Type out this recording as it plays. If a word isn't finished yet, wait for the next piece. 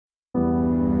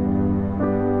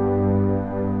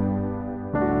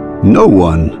No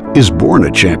one is born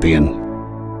a champion.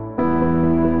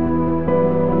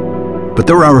 But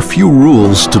there are a few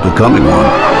rules to becoming one.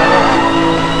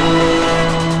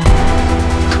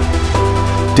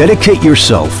 Dedicate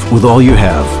yourself with all you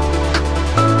have.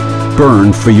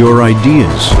 Burn for your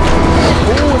ideas.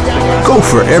 Go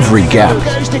for every gap.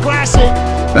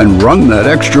 And run that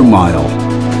extra mile.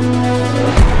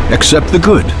 Accept the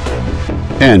good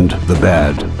and the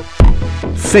bad.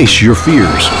 Face your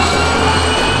fears.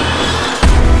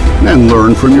 And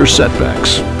learn from your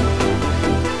setbacks.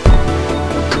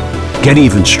 Get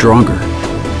even stronger.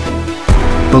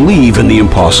 Believe in the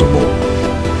impossible.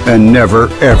 And never,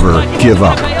 ever give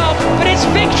up. But it's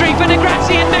victory for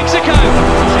Grassi in Mexico.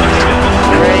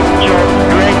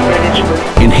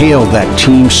 Inhale that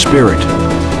team spirit.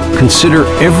 Consider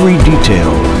every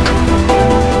detail.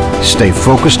 Stay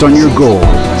focused on your goal.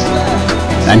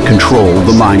 And control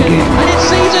the mind game. And in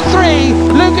season 3,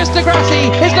 Lucas Di Grassi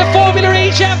is the Formula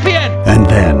E champion. And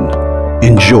then,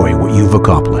 enjoy what you've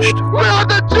accomplished. We are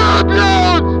the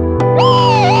champions!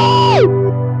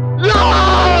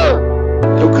 Yeah!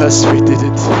 Lucas, we did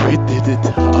it. We did it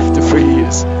after 3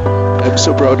 years. I'm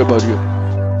so proud about you.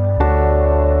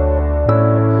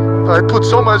 I put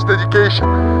so much dedication.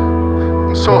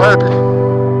 I'm so happy.